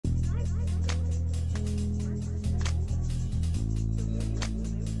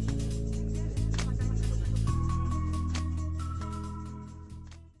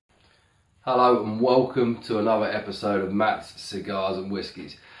Hello and welcome to another episode of Matt's Cigars and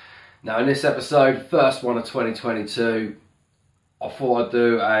Whiskies. Now in this episode, first one of 2022, I thought I'd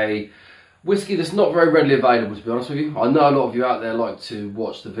do a whiskey that's not very readily available, to be honest with you. I know a lot of you out there like to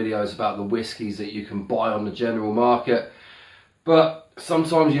watch the videos about the whiskies that you can buy on the general market, but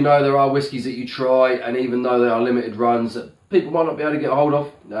sometimes there are whiskies that you try, and even though they are limited runs that people might not be able to get a hold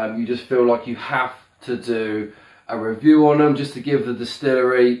of, you just feel like you have to do a review on them just to give the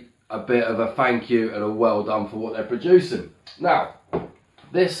distillery a bit of a thank you and a well done for what they're producing. Now,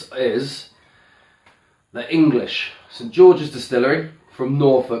 this is the English St George's Distillery from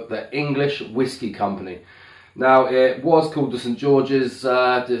Norfolk, the English Whisky Company. Now, it was called the St George's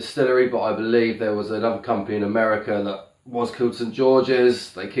Distillery, but I believe there was another company in America that was called St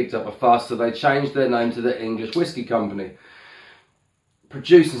George's. They kicked up a fuss, so they changed their name to the English Whisky Company.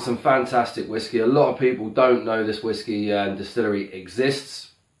 Producing some fantastic whiskey. A lot of people don't know this whiskey distillery exists.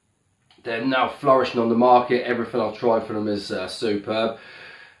 They're now flourishing on the market. Everything I've tried from them is superb.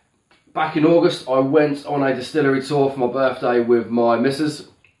 Back in August, I went on a distillery tour for my birthday with my missus.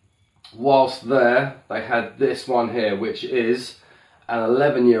 Whilst there, they had this one here, which is an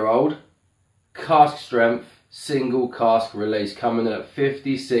 11-year-old cask strength single cask release, coming in at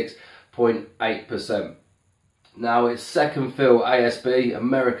 56.8%. Now, it's second fill ASB,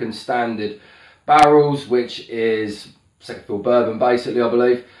 American Standard barrels, which is second fill bourbon basically, I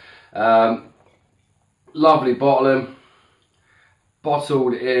believe. Lovely bottling,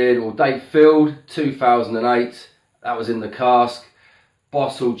 bottled in, or date filled 2008, that was in the cask,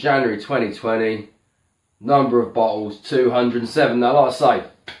 bottled January 2020, number of bottles 207. Now, like I say,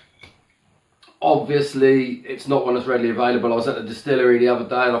 obviously it's not one that's readily available. I was at the distillery the other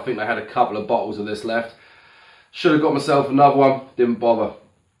day and I think they had a couple of bottles of this left. Should have got myself another one, didn't bother,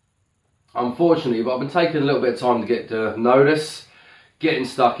 unfortunately. But I've been taking a little bit of time to get to know this, getting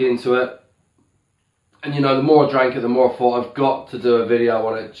stuck into it, and the more I drank it, the more I thought I've got to do a video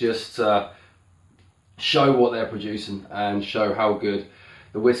on it, just to show what they're producing and show how good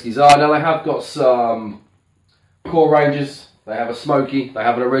the whiskies are. Now, they have got some core ranges, they have a smoky, they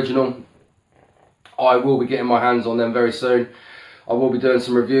have an original. I will be getting my hands on them very soon. I will be doing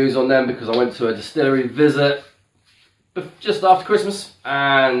some reviews on them because I went to a distillery visit just after Christmas,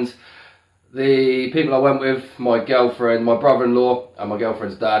 and the people I went with, my girlfriend, my brother-in-law and my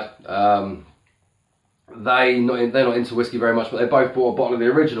girlfriend's dad, they're not into whiskey very much, but they both bought a bottle of the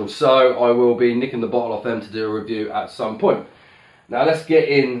original, so I will be nicking the bottle off them to do a review at some point. Now, let's get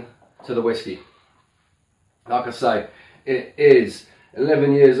into the whiskey. Like I say, it is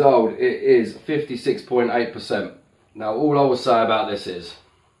 11 years old. It is 56.8%. Now, all I will say about this is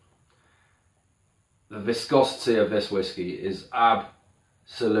the viscosity of this whiskey is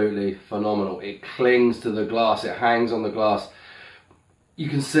absolutely phenomenal. It clings to the glass, it hangs on the glass. You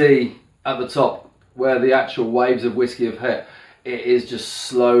can see at the top where the actual waves of whiskey have hit. It is just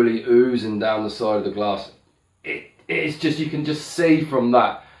slowly oozing down the side of the glass. It's just, you can just see from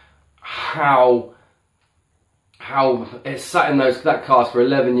that how it's sat in that cask for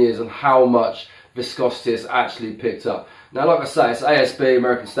 11 years and how much viscosity it's actually picked up. Now, like I say, it's ASB,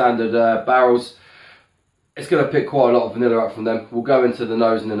 American Standard barrels. It's going to pick quite a lot of vanilla up from them. We'll go into the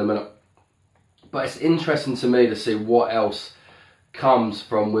nosing in a minute. But it's interesting to me to see what else comes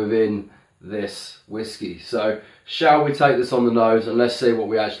from within this whiskey. So, shall we take this on the nose and let's see what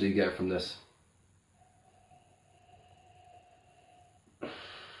we actually get from this.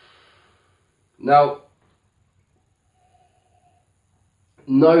 Now,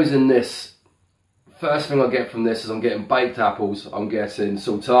 nosing this, first thing I get from this is I'm getting baked apples, I'm getting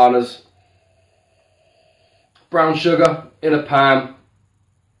sultanas, brown sugar in a pan.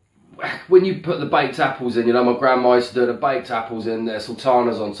 When you put the baked apples in, my grandma used to do the baked apples in there,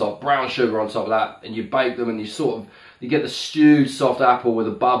 sultanas on top, brown sugar on top of that, and you bake them and you get the stewed soft apple with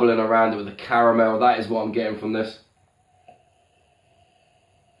a bubbling around it with the caramel. That is what I'm getting from this.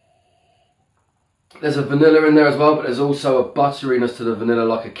 There's a vanilla in there as well, but there's also a butteriness to the vanilla,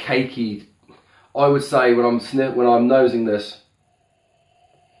 like a cakey, I would say when I'm nosing this,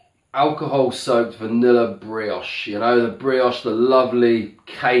 alcohol soaked vanilla brioche. The brioche, the lovely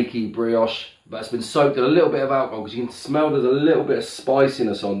cakey brioche, but it's been soaked in a little bit of alcohol because you can smell there's a little bit of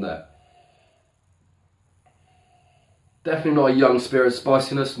spiciness on there. Definitely not a young spirit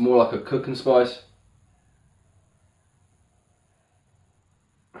spiciness, more like a cooking spice.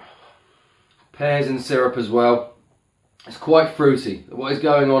 Pears in syrup as well. It's quite fruity. What is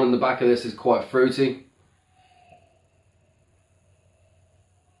going on in the back of this is quite fruity.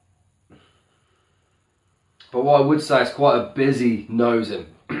 But what I would say is quite a busy nosing.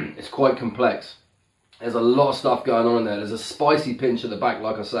 It's quite complex. There's a lot of stuff going on in there. There's a spicy pinch at the back,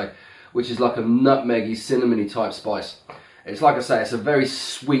 like I say. which is like a nutmeggy, cinnamony type spice. It's like I say, it's a very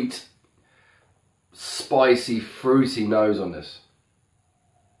sweet, spicy, fruity nose on this.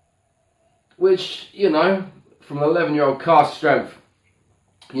 Which, you know, from an 11-year-old cask strength,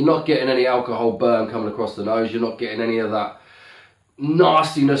 you're not getting any alcohol burn coming across the nose. You're not getting any of that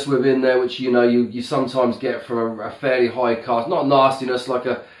nastiness within there, which, you know, you sometimes get from a fairly high cask. Not nastiness, like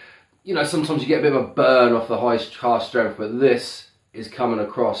a, you know, sometimes you get a bit of a burn off the high cask strength, but this is coming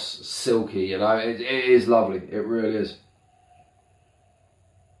across silky, you know. It is lovely. It really is.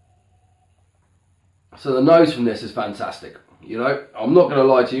 So the nose from this is fantastic. You know, I'm not going to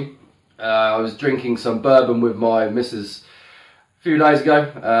lie to you. I was drinking some bourbon with my missus a few days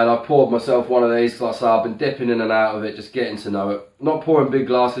ago, and I poured myself one of these. Like I say, I've been dipping in and out of it, just getting to know it. Not pouring big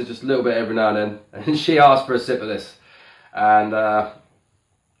glasses, just a little bit every now and then. And she asked for a sip of this. And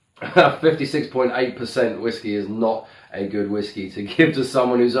 56.8% whiskey is not a good whiskey to give to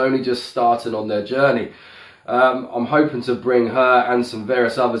someone who's only just starting on their journey. I'm hoping to bring her and some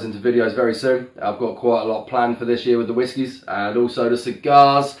various others into videos very soon. I've got quite a lot planned for this year with the whiskies and also the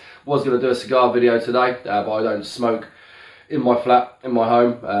cigars. Was going to do a cigar video today, but I don't smoke in my flat, in my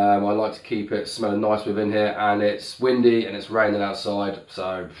home. I like to keep it smelling nice within here, and it's windy and it's raining outside, so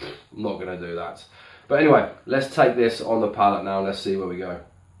I'm not going to do that. But anyway, let's take this on the palate now and let's see where we go.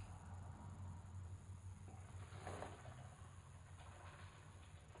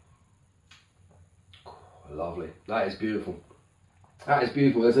 Lovely. That is beautiful. That is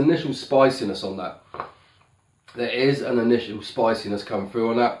beautiful. There's initial spiciness on that. There is an initial spiciness come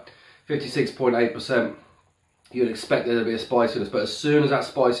through on that. 56.8%. You'd expect there to be a spiciness, but as soon as that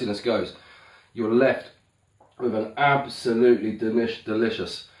spiciness goes, you're left with an absolutely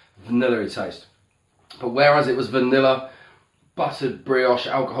delicious vanilla taste. But whereas it was vanilla, buttered brioche,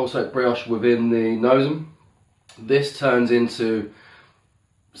 alcohol soaked brioche within the nosem, this turns into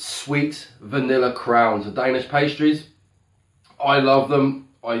sweet vanilla crowns. The Danish pastries, I love them.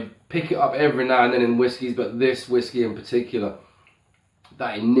 I pick it up every now and then in whiskies, but this whiskey in particular,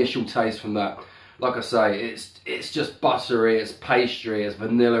 that initial taste from that, like I say, it's just buttery, it's pastry, it's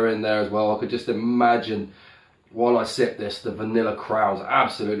vanilla in there as well. I could just imagine while I sip this, the vanilla crowns,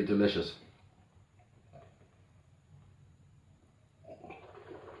 absolutely delicious.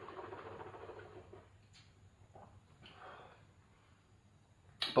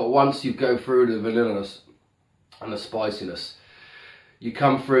 But once you go through the vanilliness and the spiciness, you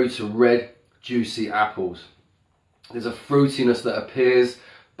come through to red, juicy apples. There's a fruitiness that appears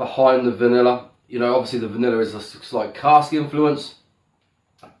behind the vanilla. You know, obviously the vanilla is a slight cask influence,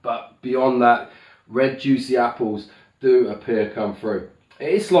 but beyond that, red, juicy apples do appear come through. It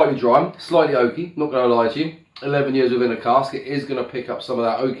is slightly dry, slightly oaky, not going to lie to you. 11 years within a cask, it is going to pick up some of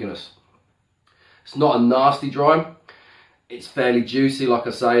that oakiness. It's not a nasty dry. It's fairly juicy, like I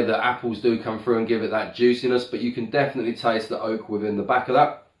say, the apples do come through and give it that juiciness, but you can definitely taste the oak within the back of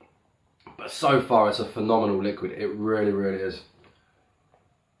that. But so far, it's a phenomenal liquid. It really, really is.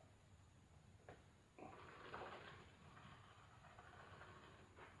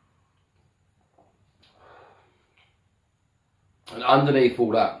 And underneath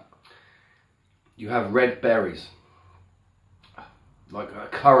all that, you have red berries. Like a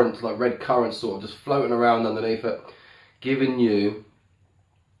currant, like red currant sort of just floating around underneath it, giving you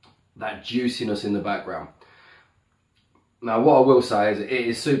that juiciness in the background. Now what I will say is it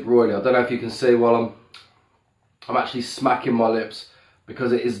is super oily. I don't know if you can see while I'm actually smacking my lips,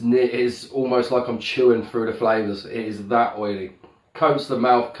 because it is almost like I'm chewing through the flavours. It is that oily. Coats the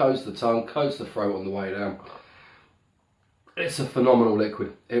mouth, coats the tongue, coats the throat on the way down. It's a phenomenal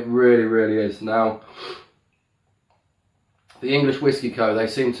liquid. It really, really is. Now, the English Whisky Co, they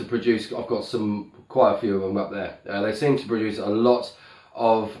seem to produce, I've got quite a few of them up there. They seem to produce a lot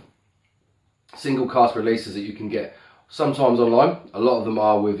of single cask releases that you can get sometimes online. A lot of them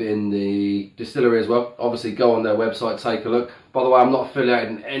are within the distillery as well. Obviously go on their website, take a look. By the way, I'm not affiliated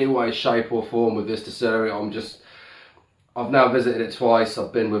in any way, shape or form with this distillery. I've now visited it twice.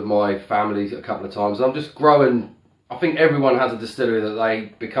 I've been with my family a couple of times. I'm just growing. I think everyone has a distillery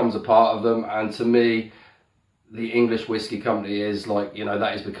that becomes a part of them, and to me, the English Whisky Company is like, you know,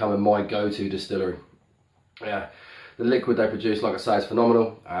 that is becoming my go-to distillery. Yeah, the liquid they produce, like I say, is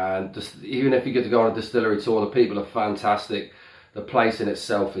phenomenal, and just, even if you get to go on a distillery tour, the people are fantastic. The place in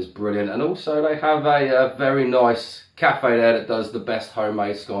itself is brilliant, and also they have a very nice cafe there that does the best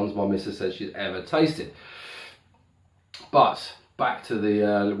homemade scones my missus says she's ever tasted. But back to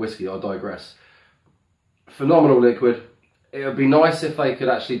the whiskey, I digress. Phenomenal liquid. It would be nice if they could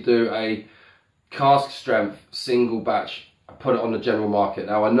actually do a cask strength single batch and put it on the general market.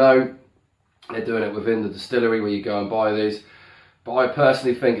 Now I know they're doing it within the distillery where you go and buy these, But I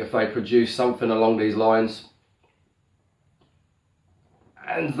personally think if they produce something along these lines,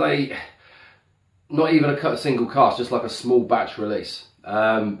 and they, not even a single cask, just like a small batch release,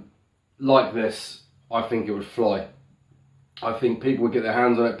 like this, I think it would fly. I think people would get their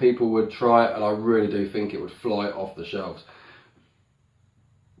hands on it, people would try it, and I really do think it would fly off the shelves.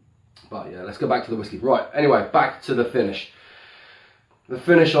 But yeah, let's go back to the whiskey. Right, anyway, back to the finish. The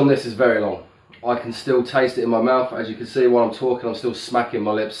finish on this is very long. I can still taste it in my mouth. As you can see while I'm talking, I'm still smacking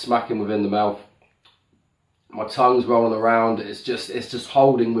my lips, smacking within the mouth. My tongue's rolling around, it's just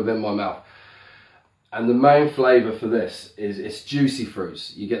holding within my mouth. And the main flavour for this is it's juicy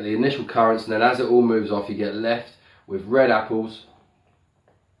fruits. You get the initial currants, and then as it all moves off, you get left with red apples,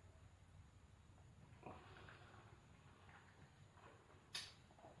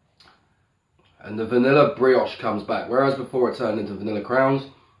 and the vanilla brioche comes back. Whereas before it turned into vanilla crowns,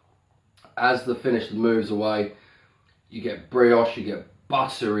 as the finish moves away, you get brioche, you get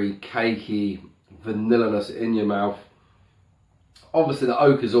buttery, cakey vanilla-ness in your mouth. Obviously the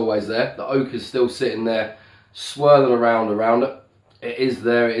oak is always there. The oak is still sitting there, swirling around it. It is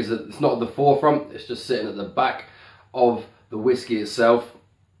there. It's not at the forefront. It's just sitting at the back of the whiskey itself.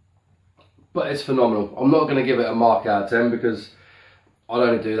 But it's phenomenal. I'm not going to give it a mark out of 10 because I'd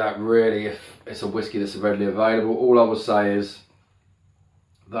only do that really if it's a whiskey that's readily available. All I will say is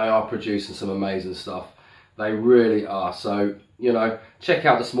they are producing some amazing stuff. They really are. So, you know, check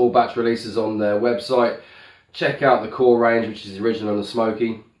out the small batch releases on their website. Check out the core range, which is the original and the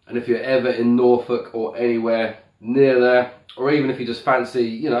smoky. And if you're ever in Norfolk or anywhere near there, or even if you just fancy,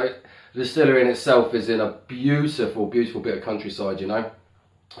 you know, the distillery in itself is in a beautiful, beautiful bit of countryside, you know.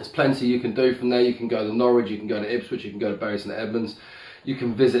 There's plenty you can do from there. You can go to Norwich, you can go to Ipswich, you can go to Bury St Edmunds. You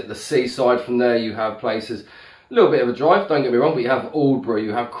can visit the seaside from there. You have places, a little bit of a drive, don't get me wrong, but you have Aldbury,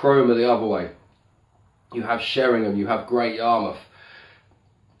 you have Cromer the other way. You have Sheringham, you have Great Yarmouth.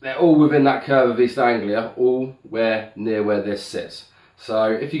 They're all within that curve of East Anglia, all near where this sits. So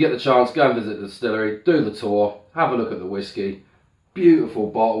if you get the chance, go and visit the distillery, do the tour, have a look at the whiskey. Beautiful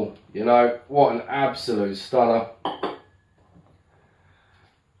bottle, you know, what an absolute stunner.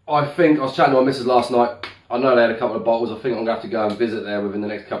 I think, I was chatting to my missus last night, I know they had a couple of bottles. I think I'm going to have to go and visit there within the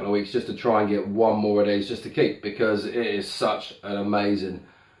next couple of weeks just to try and get one more of these just to keep, because it is such an amazing,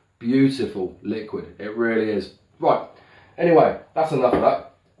 beautiful liquid. It really is. Right, anyway, that's enough of that.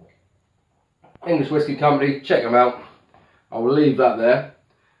 English Whisky Company, check them out. I will leave that there.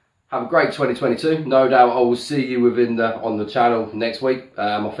 Have a great 2022. No doubt I will see you on the channel next week.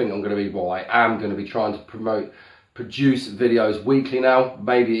 I think I'm going to be, well, I am going to be trying to produce videos weekly now,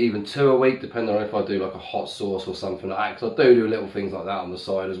 maybe even 2 a week, depending on if I do like a hot sauce or something like that, because I do little things like that on the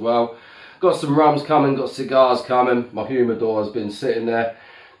side as well. Got some rums coming, got cigars coming. My humidor has been sitting there.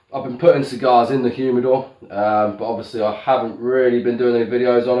 I've been putting cigars in the humidor, but obviously I haven't really been doing any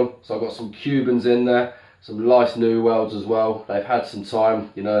videos on them. So I've got some Cubans in there, some nice New Worlds as well. They've had some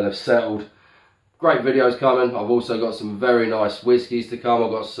time, you know, they've settled. Great videos coming. I've also got some very nice whiskies to come.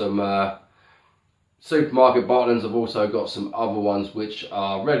 I've got some supermarket bottlings. I've also got some other ones which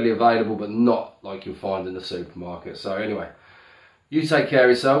are readily available, but not like you'll find in the supermarket. So anyway, you take care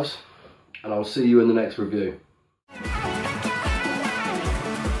of yourselves, and I'll see you in the next review.